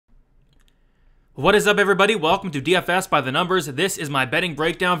What is up, everybody? Welcome to DFS by the Numbers. This is my betting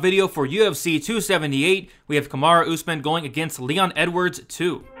breakdown video for UFC 278. We have Kamaru Usman going against Leon Edwards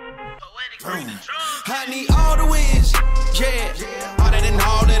 2. I need all the wins, yeah. All that and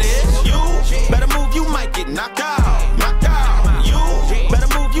all that is. You better move, you might get knocked out. Knocked out. You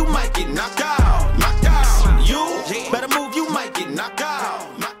better move, you might get knocked out. Knocked out. You better move, you might get knocked out.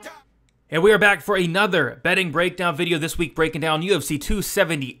 And we are back for another betting breakdown video this week, breaking down UFC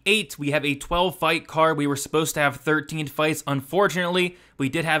 278. We have a 12-fight card. We were supposed to have 13 fights. Unfortunately, we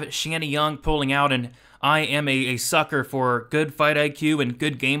did have Shanny Young pulling out, and I am a sucker for good fight IQ and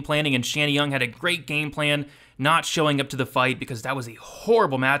good game planning, and Shanny Young had a great game plan, not showing up to the fight because that was a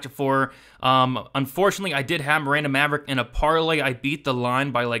horrible matchup for her. Unfortunately, I did have Miranda Maverick in a parlay. I beat the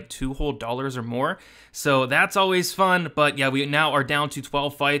line by like $2 whole or more. So that's always fun, but yeah, we now are down to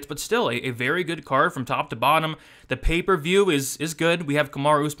 12 fights, but still a very good card from top to bottom. The pay-per-view is good. We have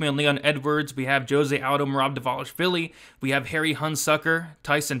Kamaru Usman, Leon Edwards. We have Jose Aldo, Merab Dvalishvili. We have Harry Hunsucker,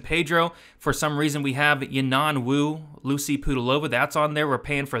 Tyson Pedro. For some reason, we have Yanan Wu, Lucy Pudilova. That's on there. We're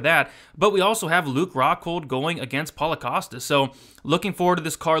paying for that. But we also have Luke Rockhold going against Paulo Costa. So looking forward to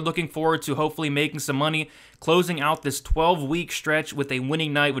this card. Looking forward to hopefully making some money. Closing out this 12-week stretch with a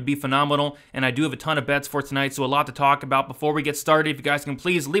winning night would be phenomenal, and I do have a ton of bets for tonight, so a lot to talk about. Before we get started, if you guys can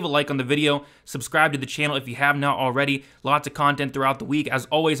please leave a like on the video, subscribe to the channel if you have not already. Lots of content throughout the week. As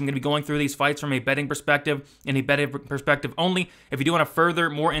always, I'm going to be going through these fights from a betting perspective and a betting perspective only. If you do want a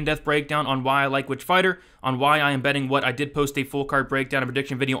further, more in-depth breakdown on why I like which fighter, on why I am betting what, I did post a full card breakdown and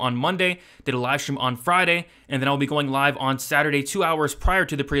prediction video on Monday, did a live stream on Friday, and then I'll be going live on Saturday 2 hours prior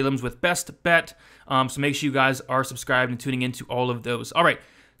to the prelims with Best Bet. So make sure you guys are subscribed and tuning into all of those. All right,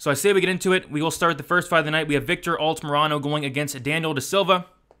 so I say we get into it. We will start the first fight of the night. We have Victor Altamirano going against Daniel Da Silva,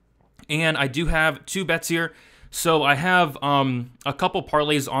 and I do have two bets here. So I have a couple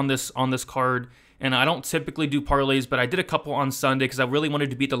parlays on this card, and I don't typically do parlays, but I did a couple on Sunday because I really wanted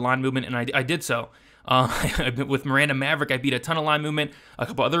to beat the line movement, and I did so. With Miranda Maverick, I beat a ton of line movement. A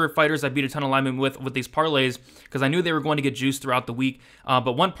couple other fighters I beat a ton of line movement with these parlays because I knew they were going to get juiced throughout the week.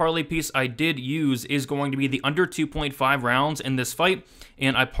 But one parlay piece I did use is going to be the under 2.5 rounds in this fight,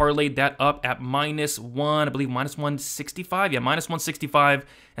 and I parlayed that up at -1, I believe -165. Yeah, -165,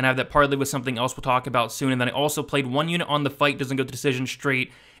 and I have that parlay with something else we'll talk about soon. And then I also played one unit on the fight doesn't go to decision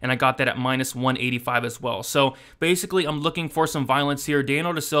straight, and I got that at -185 as well. So basically, I'm looking for some violence here.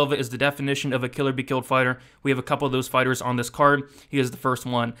 Daniel Da Silva is the definition of a killer be killed fighter. We have a couple of those fighters on this card. He is the first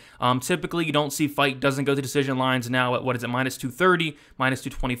one. Typically, you don't see fight doesn't go to decision lines now at, what is it, -230,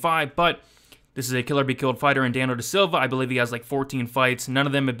 -225, but this is a killer be killed fighter in Daniel Da Silva. I believe he has like 14 fights. None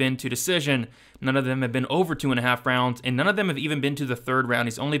of them have been to decision. None of them have been over 2.5 rounds, and none of them have even been to the third round.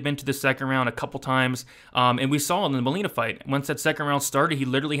 He's only been to the second round a couple times, and we saw in the Molina fight, once that second round started, he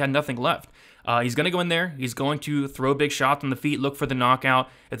literally had nothing left. He's going to go in there. He's going to throw big shots on the feet, look for the knockout.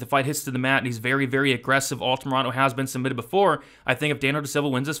 If the fight hits to the mat, and he's very, very aggressive, Altamirano has been submitted before. I think if Daniel Da Silva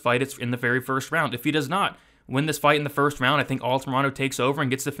wins this fight, it's in the very first round. If he does not win this fight in the first round, I think Altamirano takes over and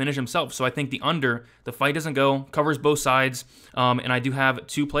gets the finish himself. So I think the under, the fight doesn't go, covers both sides, and I do have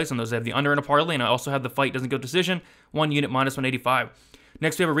two plays on those. I have the under in a parlay, and I also have the fight doesn't go decision, one unit -185.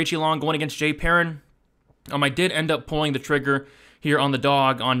 Next, we have a Richie Long going against Jay Perrin. I did end up pulling the trigger here on the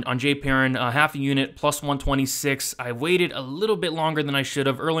dog on Jay Perrin, half a unit, +126. I waited a little bit longer than I should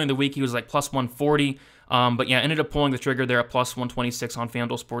have. Earlier in the week, he was like +140. But yeah, ended up pulling the trigger there at +126 on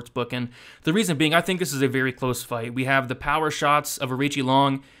FanDuel Sportsbook. And the reason being, I think this is a very close fight. We have the power shots of a Richie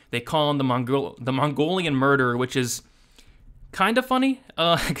Long. They call him the Mongolian Murderer, which is kind of funny,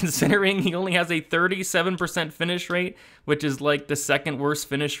 considering he only has a 37% finish rate, which is like the second worst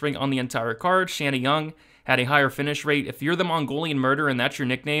finish rate on the entire card. Shanny Young had a higher finish rate. If you're the Mongolian Murderer and that's your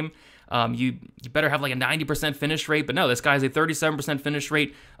nickname, you better have like a 90% finish rate, but no, this guy has a 37% finish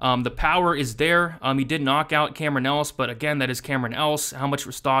rate. The power is there. He did knock out Cameron Else, but again, that is Cameron Else. How much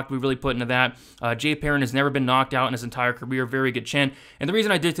stock do we really put into that? Jay Perrin has never been knocked out in his entire career. Very good chin. And the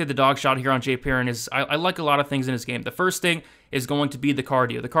reason I did take the dog shot here on Jay Perrin is I like a lot of things in his game. The first thing is going to be the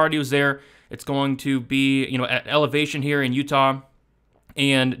cardio. The cardio is there. It's going to be, at elevation here in Utah.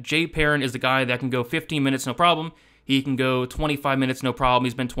 And Jay Perrin is the guy that can go 15 minutes, no problem. He can go 25 minutes, no problem.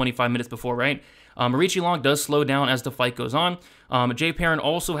 He's been 25 minutes before, right? Richie Long does slow down as the fight goes on. Jay Perrin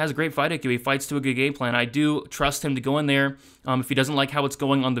also has a great fight IQ. He fights to a good game plan. I do trust him to go in there. If he doesn't like how it's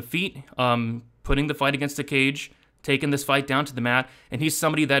going on the feet, putting the fight against the cage, taking this fight down to the mat, and he's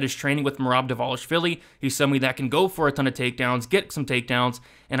somebody that is training with Merab Dvalishvili. He's somebody that can go for a ton of takedowns, get some takedowns,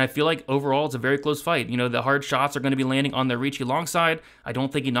 and I feel like overall it's a very close fight. The hard shots are going to be landing on the Richie Long side. I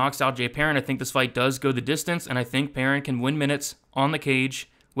don't think he knocks out Jay Perrin. I think this fight does go the distance, and I think Perrin can win minutes on the cage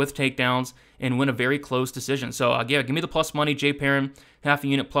with takedowns and win a very close decision. So yeah, give me the plus money. Jay Perrin, half a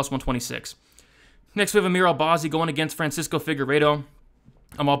unit, plus 126. Next, we have Amir Albazi going against Francisco Figueiredo.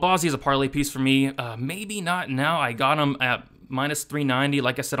 Albazi is a parlay piece for me. Maybe not now. I got him at minus 390.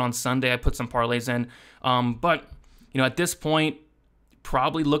 Like I said on Sunday, I put some parlays in. But, at this point,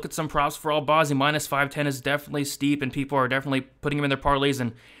 probably look at some props for Albazi. Minus 510 is definitely steep, and people are definitely putting him in their parlays,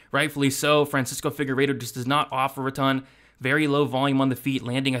 and rightfully so. Francisco Figueiredo just does not offer a ton. Very low volume on the feet,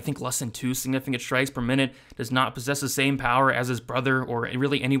 landing, I think, less than 2 significant strikes per minute. Does not possess the same power as his brother or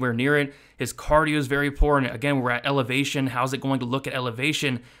really anywhere near it. His cardio is very poor, and again, we're at elevation. How's it going to look at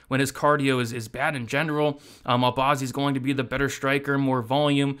elevation when his cardio is bad in general? Albazi is going to be the better striker, more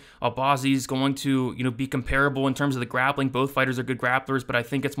volume. Albazi is going to be comparable in terms of the grappling. Both fighters are good grapplers, but I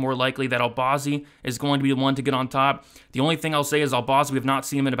think it's more likely that Albazi is going to be the one to get on top. The only thing I'll say is Albazi, we have not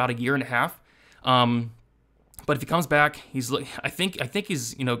seen him in about a year and a half. But if he comes back, I think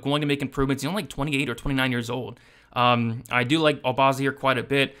he's going to make improvements. He's only like 28 or 29 years old. I do like Albazi here quite a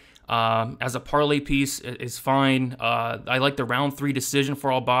bit. As a parlay piece is fine. I like the round 3 decision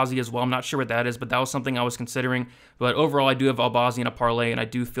for Albazi as well. I'm not sure what that is, but that was something I was considering. But overall, I do have Albazi in a parlay, and I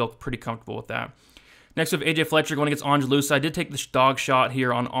do feel pretty comfortable with that. Next, we have AJ Fletcher going against Ange Loosa. I did take the dog shot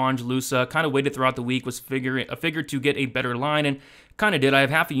here on Ange Loosa. Kind of waited throughout the week, was figured to get a better line, and kind of did. I have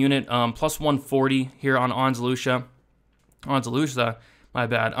half a unit, plus 140 here on Ange Loosa. My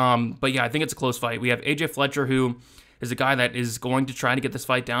bad. But yeah, I think it's a close fight. We have AJ Fletcher, who is a guy that is going to try to get this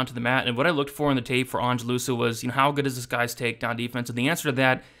fight down to the mat. And what I looked for in the tape for Ange Loosa was, how good is this guy's takedown defense? And the answer to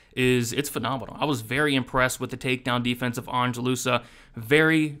that is it's phenomenal. I was very impressed with the takedown defense of Ange Loosa.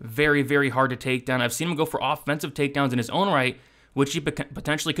 Very, very, very hard to take down. I've seen him go for offensive takedowns in his own right, which he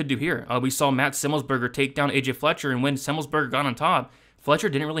potentially could do here. We saw Matt Semmelsberger take down AJ Fletcher, and when Semmelsberger got on top, Fletcher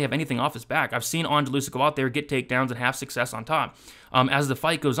didn't really have anything off his back. I've seen Ange Loosa go out there, get takedowns, and have success on top. As the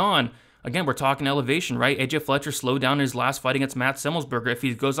fight goes on, again, we're talking elevation, right? AJ Fletcher slowed down in his last fight against Matt Semmelsberger. If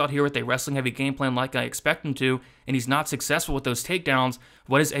he goes out here with a wrestling-heavy game plan like I expect him to, and he's not successful with those takedowns,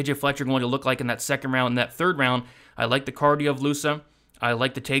 what is AJ Fletcher going to look like in that second round and that third round? I like the cardio of Loosa. I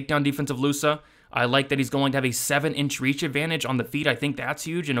like the takedown defense of Loosa. I like that he's going to have a 7-inch reach advantage on the feet. I think that's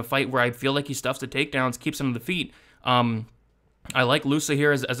huge in a fight where I feel like he stuffs the takedowns, keeps him on the feet. I like Loosa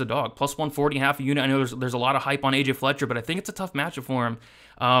here as a dog. Plus 140, half a unit. I know there's a lot of hype on AJ Fletcher, but I think it's a tough matchup for him.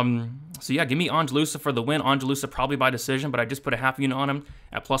 So yeah, give me Ange Loosa for the win. Ange Loosa probably by decision, but I just put a half unit on him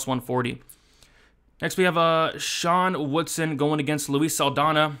at plus 140. Next, we have Sean Woodson going against Luis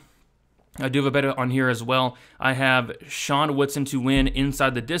Saldana. I do have a bet on here as well. I have Sean Woodson to win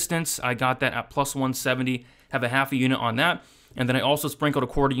inside the distance. I got that at plus 170. Have a half a unit on that. And then I also sprinkled a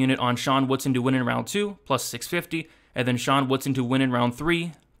quarter unit on Sean Woodson to win in round 2, plus 650. And then Sean Woodson to win in round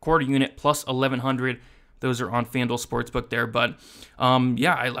 3, quarter unit, plus 1100. Those are on FanDuel Sportsbook there. But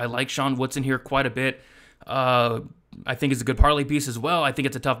yeah, I like Sean Woodson here quite a bit. I think it's a good parlay piece as well. I think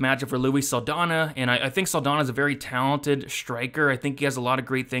it's a tough matchup for Luis Saldana, and I think Saldana is a very talented striker. I think he has a lot of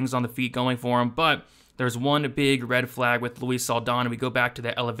great things on the feet going for him, but there's one big red flag with Luis Saldana. We go back to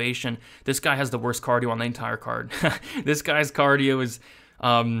that elevation. This guy has the worst cardio on the entire card. This guy's cardio is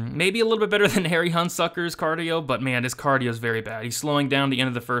maybe a little bit better than Harry Hunsucker's cardio, but man, his cardio is very bad. He's slowing down the end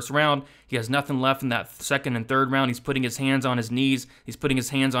of the first round. He has nothing left in that second and third round. He's putting his hands on his knees. He's putting his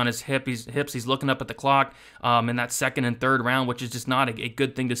hands on his hips. He's looking up at the clock in that second and third round, which is just not a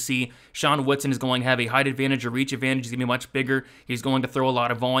good thing to see. Sean Woodson is going to have a height advantage, a reach advantage. He's going to be much bigger. He's going to throw a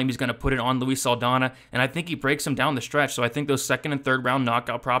lot of volume. He's going to put it on Luis Saldana, and I think he breaks him down the stretch. So I think those second and third round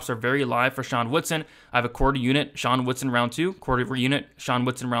knockout props are very live for Sean Woodson. I have a quarter unit, Sean Woodson round 2, quarter unit, Sean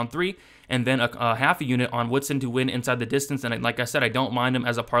Woodson round 3, and then a half a unit on Woodson to win inside the distance. And like I said, I don't mind him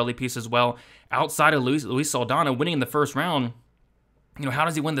as a parlay piece as well. Outside of Luis Saldana winning in the first round, how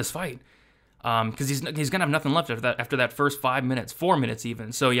does he win this fight? Because he's going to have nothing left after that first 5 minutes, 4 minutes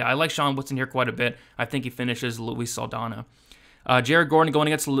even. So yeah, I like Sean Woodson here quite a bit. I think he finishes Luis Saldana. Jared Gordon going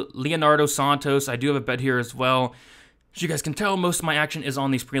against Leonardo Santos. I do have a bet here as well. As you guys can tell, most of my action is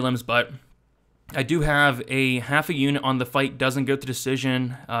on these prelims, but I do have a half a unit on the fight doesn't go to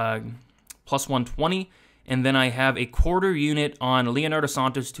decision, plus 120, and then I have a quarter unit on Leonardo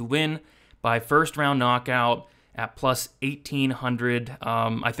Santos to win by first round knockout at plus 1800.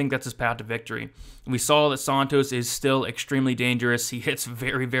 I think that's his path to victory. We saw that Santos is still extremely dangerous. He hits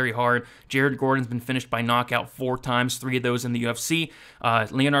very, very hard. Jared Gordon's been finished by knockout 4 times, 3 of those in the UFC.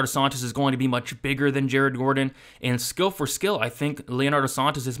 Leonardo Santos is going to be much bigger than Jared Gordon, and skill for skill, I think Leonardo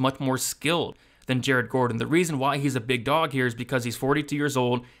Santos is much more skilled than Jared Gordon. The reason why he's a big dog here is because he's 42 years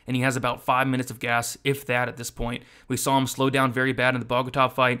old and he has about 5 minutes of gas, if that, at this point. We saw him slow down very bad in the Bogota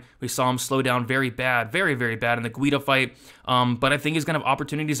fight. We saw him slow down very bad, very, very bad in the Guida fight. But I think he's going to have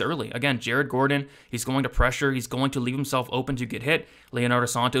opportunities early. Again, Jared Gordon, he's going to pressure. He's going to leave himself open to get hit. Leonardo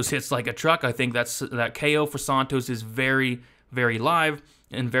Santos hits like a truck. I think that KO for Santos is very, very live,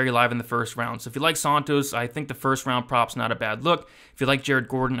 and very live in the first round. So if you like Santos, I think the first round prop's not a bad look. If you like Jared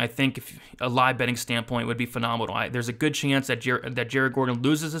Gordon, I think if a live betting standpoint would be phenomenal. There's a good chance that Jared Gordon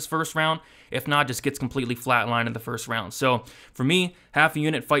loses his first round. If not, just gets completely flatlined in the first round. So for me, half a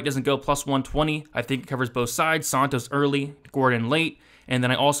unit, fight doesn't go, plus 120. I think it covers both sides. Santos early, Gordon late. And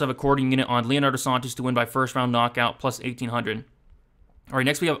then I also have a quarter unit on Leonardo Santos to win by first round knockout, plus 1800. All right,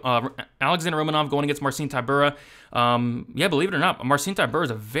 next we have Alexander Romanov going against Marcin Tybura. Yeah, believe it or not, Marcin Tybura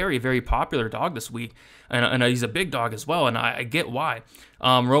is a very, very popular dog this week, and he's a big dog as well, and I get why.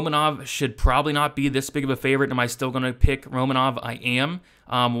 Romanov should probably not be this big of a favorite. Am I still going to pick Romanov? I am.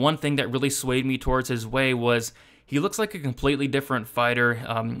 One thing that really swayed me towards his way was he looks like a completely different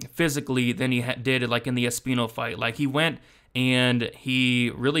fighter physically than he did like in the Espino fight. Like he went and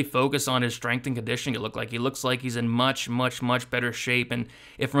he really focused on his strength and conditioning. It looked like he looks like he's in much, much, much better shape. And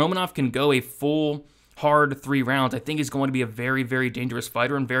if Romanov can go a full hard 3 rounds, I think he's going to be a very, very dangerous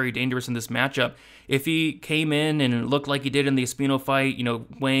fighter and very dangerous in this matchup. If he came in and looked like he did in the Espino fight, you know,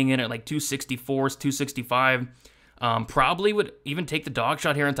 weighing in at like 264, 265, probably would even take the dog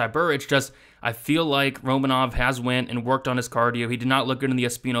shot here on Tybura. It's just, I feel like Romanov has went and worked on his cardio. He did not look good in the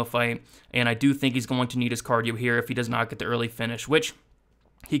Espino fight, and I do think he's going to need his cardio here if he does not get the early finish, which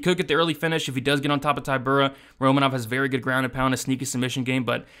he could get the early finish if he does get on top of Tybura. Romanov has very good ground and pound, a sneaky submission game,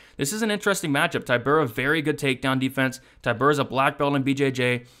 but this is an interesting matchup. Tybura, very good takedown defense. Tybura's a black belt in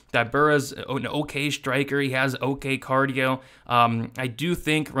BJJ. Tybura's an okay striker. He has okay cardio. I do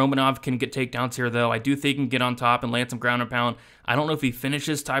think Romanov can get takedowns here, though. I do think he can get on top and land some ground and pound. I don't know if he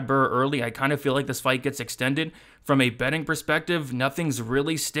finishes Tybura early. I kind of feel like this fight gets extended. From a betting perspective, nothing's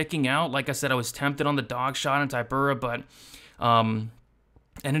really sticking out. Like I said, I was tempted on the dog shot on Tybura, but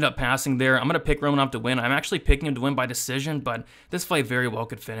ended up passing there. I'm going to pick Romanov to win. I'm actually picking him to win by decision, but this fight very well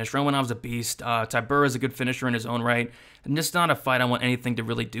could finish. Romanov's a beast. Tybura is a good finisher in his own right. And just not a fight I want anything to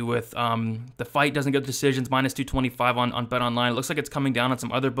really do with. The fight doesn't go to decisions, minus 225 on Bet Online. It looks like it's coming down on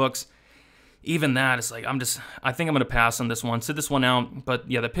some other books. Even that, it's like, I think I'm going to pass on this one. Sit this one out. But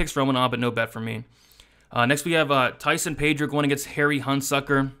yeah, the pick's Romanov, but no bet for me. Next we have Tyson Pedro going against Harry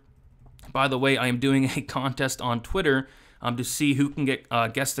Hunsucker. By the way, I am doing a contest on Twitter to see who can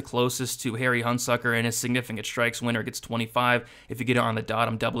guess the closest to Harry Hunsucker, and his significant strikes winner gets 25. If you get it on the dot,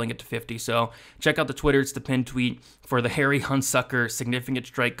 I'm doubling it to 50. So check out the Twitter. It's the pinned tweet for the Harry Hunsucker significant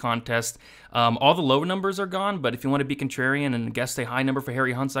strike contest. All the low numbers are gone, but if you want to be contrarian and guess a high number for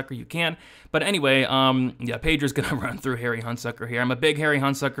Harry Hunsucker, you can. But anyway, yeah, Pedro's going to run through Harry Hunsucker here. I'm a big Harry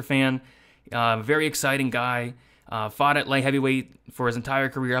Hunsucker fan. Very exciting guy. Fought at light heavyweight for his entire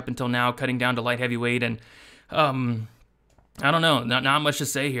career up until now, cutting down to light heavyweight, and I don't know, not much to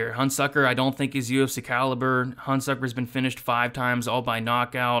say here. Hunsucker, I don't think he's UFC caliber. Hunsucker's been finished 5 times, all by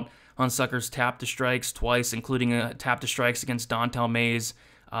knockout. Hunsucker's tapped to strikes twice, including a tap to strikes against Dontel Mays.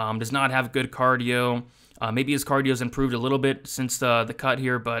 Does not have good cardio. Maybe his cardio's improved a little bit since the cut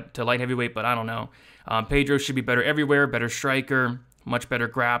here, but to light heavyweight, but I don't know. Pedro should be better everywhere, better striker, much better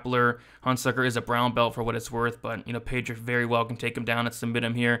grappler. Hunsucker is a brown belt for what it's worth, but you know, Pedro very well can take him down and submit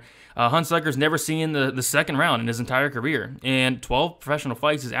him here. Hunsucker's never seen the second round in his entire career, and 12 professional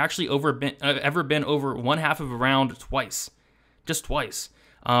fights has actually ever been over one half of a round twice, just twice.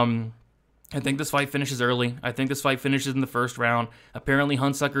 I think this fight finishes early. I think this fight finishes in the first round. Apparently,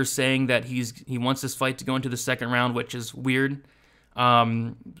 Hunsucker's saying that he wants this fight to go into the second round, which is weird.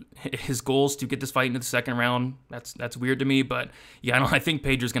 His goals to get this fight into the second round, that's weird to me, but yeah, I think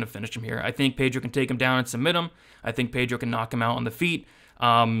Pedro's going to finish him here. I think Pedro can take him down and submit him. I think Pedro can knock him out on the feet.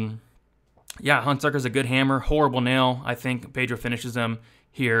 Yeah, Hunsucker's a good hammer, horrible nail. I think Pedro finishes him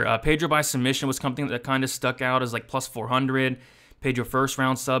here. Pedro by submission was something that kind of stuck out as like plus 400. Pedro first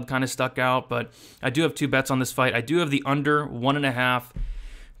round sub kind of stuck out, but I do have 2 bets on this fight. I do have the under 1.5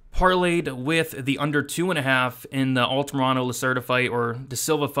 parlayed with the under 2.5 in the Altamirano Lacerda fight, or De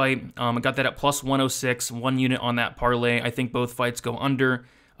Silva fight. I got that at plus 106, 1 unit on that parlay. I think both fights go under.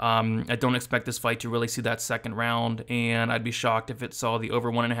 I don't expect this fight to really see that second round, and I'd be shocked if it saw the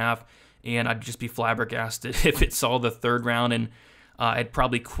over 1.5, and I'd just be flabbergasted if it saw the third round, and I'd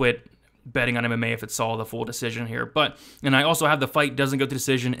probably quit betting on MMA if it saw the full decision here. And I also have the fight doesn't go to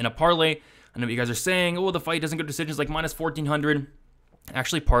decision in a parlay. I know what you guys are saying, oh, the fight doesn't go to decision is like minus 1,400.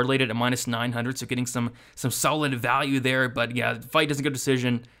 Actually parlayed it at minus 900, so getting some solid value there. But yeah, the fight doesn't go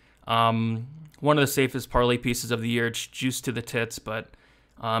decision. one of the safest parlay pieces of the year. It's juiced to the tits, but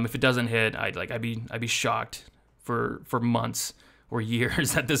if it doesn't hit, I'd be shocked for months or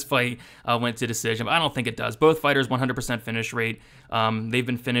years that this fight went to decision. But I don't think it does. Both fighters 100% finish rate. They've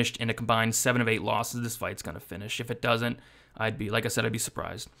been finished in a combined 7 of 8 losses. This fight's gonna finish. If it doesn't, like I said, I'd be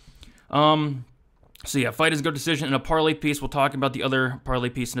surprised. So yeah, fight is a good decision. In a parlay piece, we'll talk about the other parlay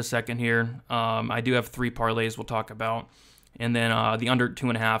piece in a second here. I do have 3 parlays we'll talk about. And then the under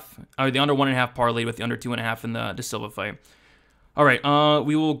 2.5, or the under 1.5 parlay with the under 2.5 in the De Silva fight. All right,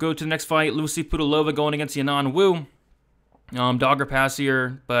 we will go to the next fight. Lucy Pudilova going against Yanan Wu. Dog or pass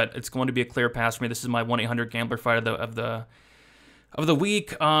here, but it's going to be a clear pass for me. This is my 1-800-gambler fight of the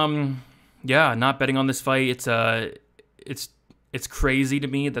week. Yeah, not betting on this fight. It's crazy to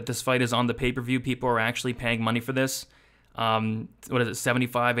me that this fight is on the pay-per-view. People are actually paying money for this. What is it,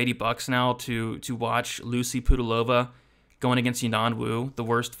 75, 80 bucks now to watch Lucy Pudilova going against Yanan Wu, the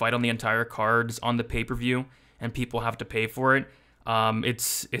worst fight on the entire card, is on the pay-per-view, and people have to pay for it.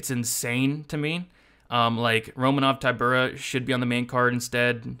 It's insane to me. Like Romanov Tybura should be on the main card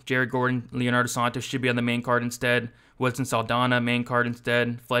instead. Jared Gordon, Leonardo Santos should be on the main card instead. Woodson Saldana main card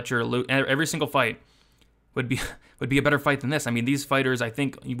instead. Fletcher, every single fight would be a better fight than this. I mean, these fighters, I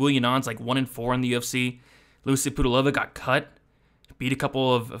think Will Yanan's like 1-4 in the UFC. Lucy Pudilova got cut, beat a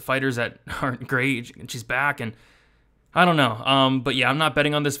couple of fighters that aren't great, and she's back, and I don't know. But yeah, I'm not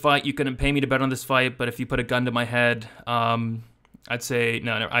betting on this fight. You couldn't pay me to bet on this fight, but if you put a gun to my head, I'd say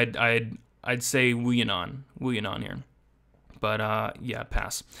no. I'd say Wu Yanan here. But yeah,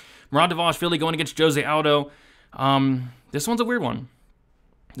 pass. Merab Dvalishvili going against Jose Aldo. This one's a weird one.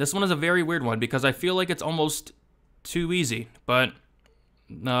 This one is a very weird one because I feel like it's almost too easy, but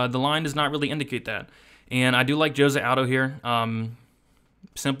the line does not really indicate that. And I do like Jose Aldo here.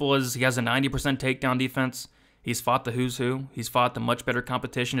 Simple as he has a 90% takedown defense. He's fought the who's who. He's fought the much better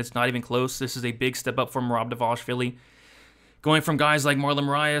competition. It's not even close. This is a big step up for Merab Dvalishvili. Going from guys like Marlon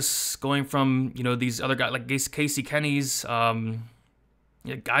Moraes, going from, these other guys like Casey Kenny's,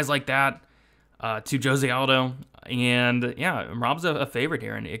 guys like that, to Jose Aldo. And yeah, Merab's a favorite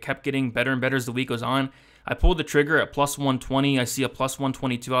here, and it kept getting better and better as the week goes on. I pulled the trigger at plus 120. I see a plus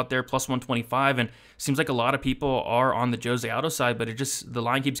 122 out there, plus 125, and it seems like a lot of people are on the Jose Aldo side, but the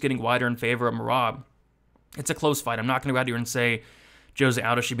line keeps getting wider in favor of Merab. It's a close fight. I'm not going to go out here and say Jose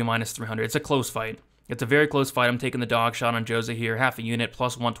Aldo should be minus 300. It's a close fight. It's a very close fight. I'm taking the dog shot on Jose here, half a unit,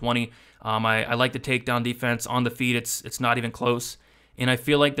 plus 120. I like the takedown defense on the feet. It's not even close. And I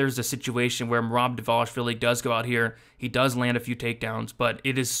feel like there's a situation where Merab Dvalishvili does go out here. He does land a few takedowns, but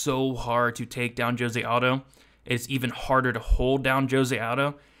it is so hard to take down Jose Aldo. It's even harder to hold down Jose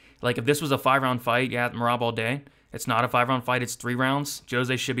Aldo. Like if this was a 5-round fight, yeah, Merab all day. It's not a 5-round fight. It's 3 rounds.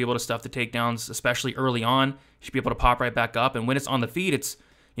 Jose should be able to stuff the takedowns, especially early on. He should be able to pop right back up. And when it's on the feet, it's,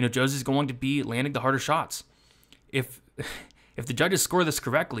 Jose's going to be landing the harder shots. If the judges score this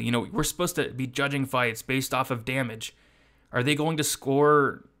correctly, we're supposed to be judging fights based off of damage. Are they going to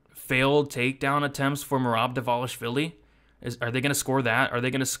score failed takedown attempts for Merab Dvalishvili? Are they going to score that? Are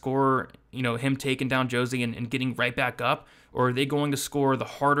they going to score, him taking down Jose and getting right back up? Or are they going to score the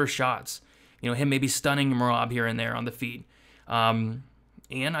harder shots? Him maybe stunning Merab here and there on the feet. And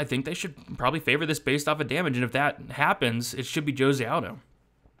I think they should probably favor this based off of damage. And if that happens, it should be Jose Aldo.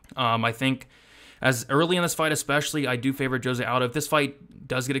 I think as early in this fight especially, I do favor Jose Aldo. If this fight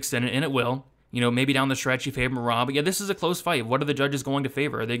does get extended, and it will, maybe down the stretch you favor Merab. But yeah, this is a close fight. What are the judges going to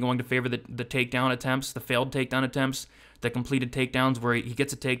favor? Are they going to favor the takedown attempts, the failed takedown attempts, the completed takedowns where he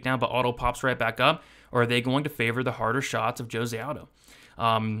gets a takedown but auto pops right back up? Or are they going to favor the harder shots of Jose Aldo?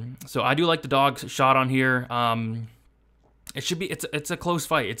 So I do like the dog shot on here. It's a close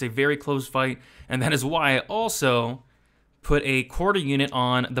fight. It's a very close fight. And that is why I also put a quarter unit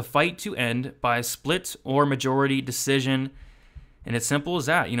on the fight to end by split or majority decision. And it's simple as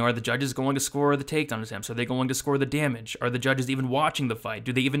that. Are the judges going to score the takedown attempts? Are they going to score the damage? Are the judges even watching the fight?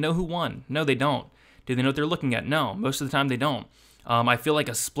 Do they even know who won? No, they don't. Do they know what they're looking at? No, most of the time they don't. I feel like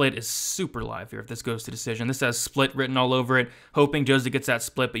a split is super live here if this goes to decision. This has split written all over it, hoping Jose gets that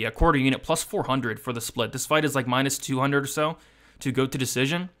split. But yeah, quarter unit plus 400 for the split. This fight is like minus 200 or so to go to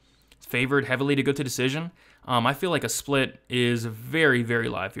decision. It's favored heavily to go to decision. I feel like a split is very, very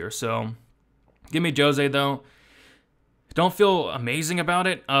live here. So give me Jose, though. Don't feel amazing about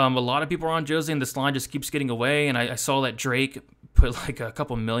it. A lot of people are on Jose, and this line just keeps getting away. And I saw that Drake put like a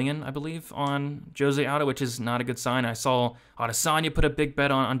couple million, I believe, on Jose Aldo, which is not a good sign. I saw Adesanya put a big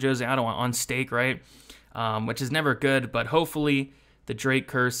bet on Jose Aldo on stake, right? Which is never good. But hopefully the Drake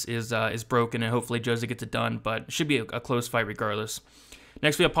curse is broken, and hopefully Jose gets it done. But it should be a close fight regardless.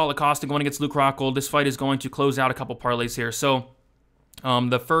 Next, we have Paulo Costa going against Luke Rockhold. This fight is going to close out a couple parlays here. So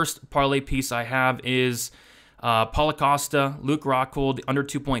The first parlay piece I have is Paulo Costa, Luke Rockhold, under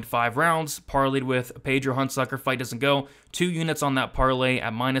 2.5 rounds, parlayed with Pedro Huntsucker. Fight doesn't go. 2 units on that parlay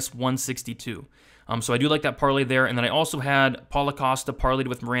at -162. So I do like that parlay there. And then I also had Paulo Costa parlayed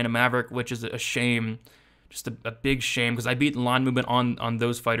with Miranda Maverick, which is a shame, just a big shame, because I beat the line movement on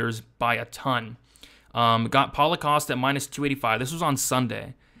those fighters by a ton. Got Paulo Costa at -285. This was on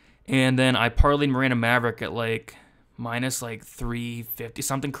Sunday. And then I parlayed Miranda Maverick at like minus like 350,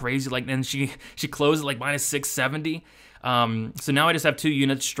 something crazy. Like, then she closed at like -670. So now I just have 2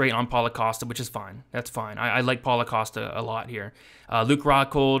 units straight on Paulo Costa, which is fine. That's fine. I like Paulo Costa a lot here. Luke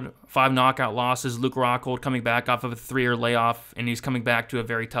Rockhold, 5 knockout losses. Luke Rockhold coming back off of a 3-year layoff, and he's coming back to a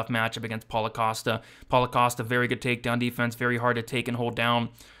very tough matchup against Paulo Costa. Paulo Costa, very good takedown defense, very hard to take and hold down.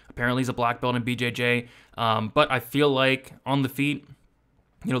 Apparently he's a black belt in BJJ. But I feel like on the feet,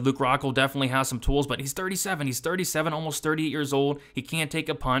 Luke Rockhold definitely has some tools, but he's 37. He's 37, almost 38 years old. He can't take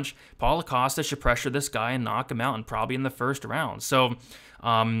a punch. Paulo Costa should pressure this guy and knock him out, and probably in the first round. So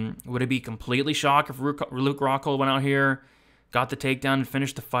would it be completely shocked if Luke Rockhold went out here, got the takedown, and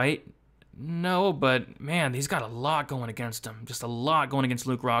finished the fight? No, but man, he's got a lot going against him. Just a lot going against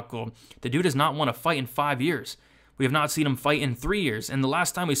Luke Rockhold. The dude has not won a fight in 5 years. We have not seen him fight in 3 years. And the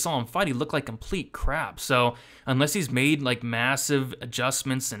last time we saw him fight, he looked like complete crap. So unless he's made like massive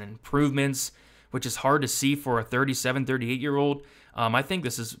adjustments and improvements, which is hard to see for a 37, 38-year-old, I think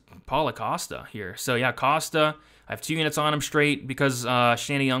this is Paulo Costa here. So yeah, Costa, I have 2 units on him straight because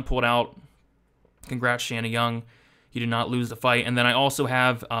Shanna Young pulled out. Congrats, Shanna Young. You did not lose the fight. And then I also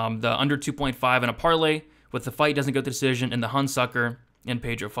have the under 2.5 in a parlay with the fight doesn't go to decision and the Huntsucker and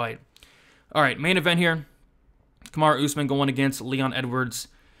Pedro fight. All right, main event here. Kamaru Usman going against Leon Edwards.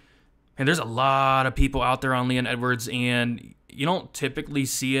 And there's a lot of people out there on Leon Edwards, and you don't typically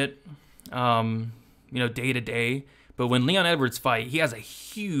see it, day to day. But when Leon Edwards fight, he has a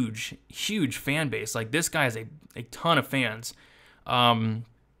huge, huge fan base. Like, this guy has a ton of fans. I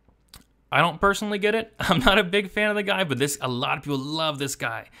don't personally get it. I'm not a big fan of the guy, but a lot of people love this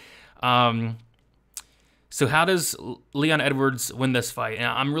guy. So how does Leon Edwards win this fight? And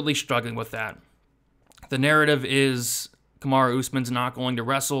I'm really struggling with that. The narrative is Kamaru Usman's not going to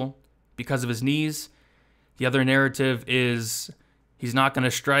wrestle because of his knees. The other narrative is he's not going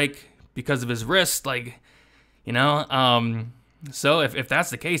to strike because of his wrist. So if that's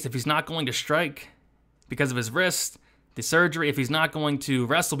the case, if he's not going to strike because of his wrist, the surgery, if he's not going to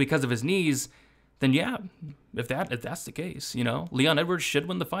wrestle because of his knees, then yeah, if that's the case, Leon Edwards should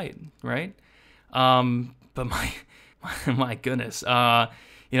win the fight, right? But my goodness, Kamaru,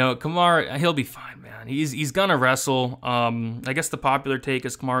 he'll be fine, man. He's gonna wrestle. I guess the popular take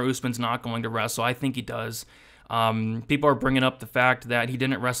is Kamaru Usman's not going to wrestle. I think he does. People are bringing up the fact that he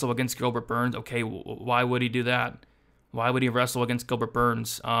didn't wrestle against Gilbert Burns. Okay, why would he do that? Why would he wrestle against Gilbert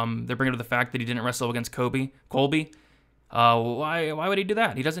Burns? They're bringing up the fact that he didn't wrestle against Colby. Why would he do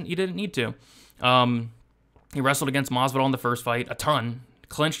that? He didn't need to. He wrestled against Masvidal in the first fight a ton,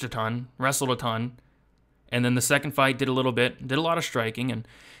 clinched a ton, wrestled a ton. And then the second fight did a lot of striking. And,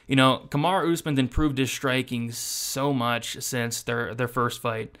 Kamaru Usman improved his striking so much since their first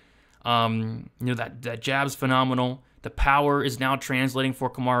fight. That jab's phenomenal. The power is now translating for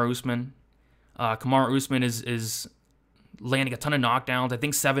Kamaru Usman. Kamaru Usman is landing a ton of knockdowns. I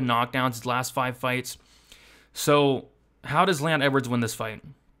think 7 knockdowns his last 5 fights. So how does Leon Edwards win this fight?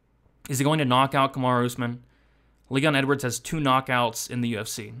 Is he going to knock out Kamaru Usman? Leon Edwards has 2 knockouts in the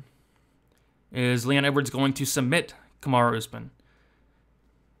UFC. Is Leon Edwards going to submit Kamaru Usman?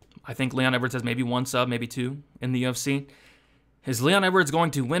 I think Leon Edwards has maybe 1 sub, maybe 2 in the UFC. Is Leon Edwards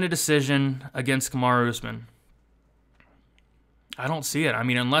going to win a decision against Kamaru Usman? I don't see it. I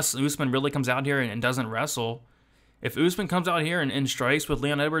mean, unless Usman really comes out here and doesn't wrestle. If Usman comes out here and strikes with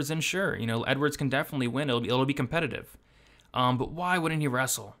Leon Edwards, then sure. Edwards can definitely win. It'll be competitive. But why wouldn't he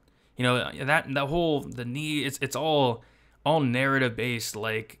wrestle? The knee, it's all narrative based.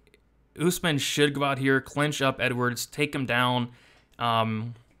 Like, Usman should go out here, clinch up Edwards, take him down,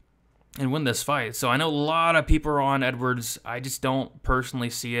 and win this fight. So I know a lot of people are on Edwards. I just don't personally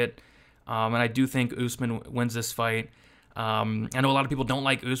see it. And I do think Usman wins this fight. I know a lot of people don't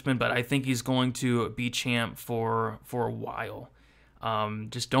like Usman, but I think he's going to be champ for a while.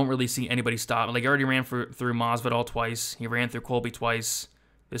 Just don't really see anybody stop. Like, he already ran through Masvidal twice. He ran through Colby twice.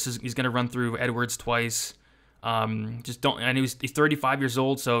 He's going to run through Edwards twice. And he's 35 years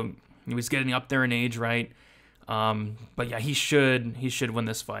old, so he was getting up there in age, right? But yeah, he should win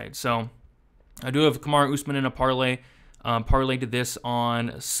this fight. So I do have Kamaru Usman in a parlay. Parlayed this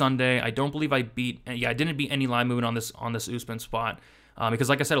on Sunday. I don't believe I didn't beat any line movement on this Usman spot. Because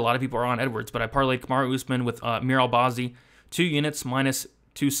like I said, a lot of people are on Edwards, but I parlayed Kamaru Usman with Mir Albazi, 2 units minus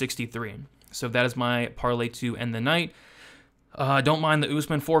 263. So that is my parlay to end the night. Don't mind the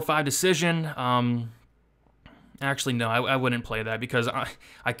Usman 4-5 decision. Actually, no, I wouldn't play that because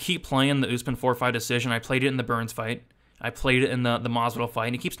I keep playing the Usman 4-5 decision. I played it in the Burns fight. I played it in the Masvidal fight,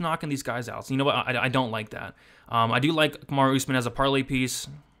 and he keeps knocking these guys out. So you know what? I don't like that. I do like Kamaru Usman as a parlay piece.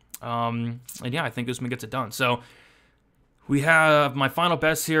 And yeah, I think Usman gets it done. So we have my final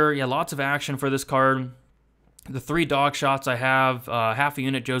bets here. Yeah, lots of action for this card. The 3 dog shots I have, half a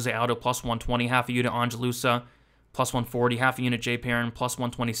unit Jose Aldo plus 120, half a unit Angelusa plus 140, half a unit Jay Perrin plus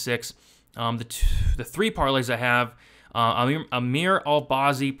 126. The 3 parlays I have, Amir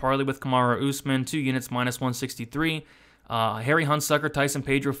Albazi parlay with Kamaru Usman, 2 units minus 163. Harry Hunsucker, Tyson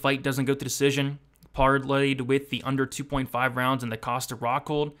Pedro fight doesn't go to decision, parlayed with the under 2.5 rounds and the Costa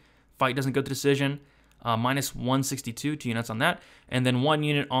Rockhold fight doesn't go to decision, minus 162, 2 units on that. And then 1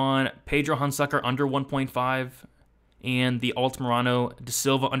 unit on Pedro Hunsucker under 1.5 and the Altamirano De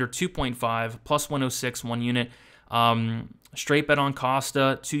Silva under 2.5 plus 106, 1 unit. Straight bet on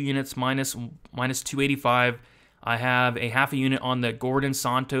Costa, 2 units minus 285. I have a half a unit on the Gordon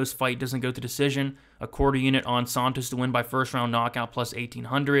Santos fight doesn't go to decision, a quarter unit on Santos to win by first round knockout plus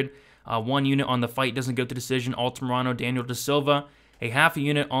 1800, 1 unit on the fight doesn't go to decision, Altamirano Daniel De Silva, a half a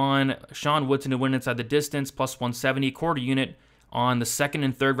unit on Sean Woodson to win inside the distance plus 170, quarter unit on the second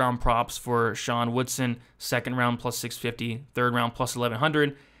and third round props for Sean Woodson, second round plus 650, third round plus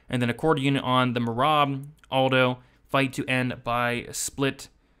 1100, and then a quarter unit on the Merab Aldo fight to end by split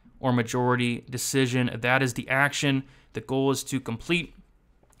or majority decision. That is the action. The goal is to complete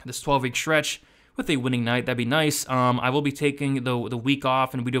this 12-week stretch with a winning night. That'd be nice. I will be taking the week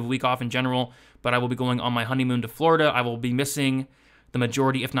off, and we do have a week off in general, but I will be going on my honeymoon to Florida. I will be missing the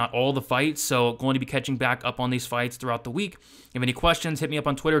majority, if not all, the fights, so going to be catching back up on these fights throughout the week. If you have any questions, hit me up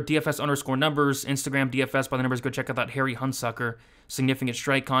on Twitter, DFS_numbers, Instagram, DFS by the numbers. Go check out that Harry Hunsucker significant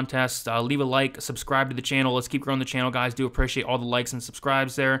strike contest. Leave a like, subscribe to the channel. Let's keep growing the channel, guys. Do appreciate all the likes and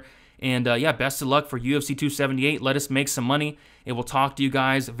subscribes there. And yeah, best of luck for UFC 278. Let us make some money. And we'll talk to you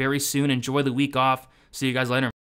guys very soon. Enjoy the week off. See you guys later.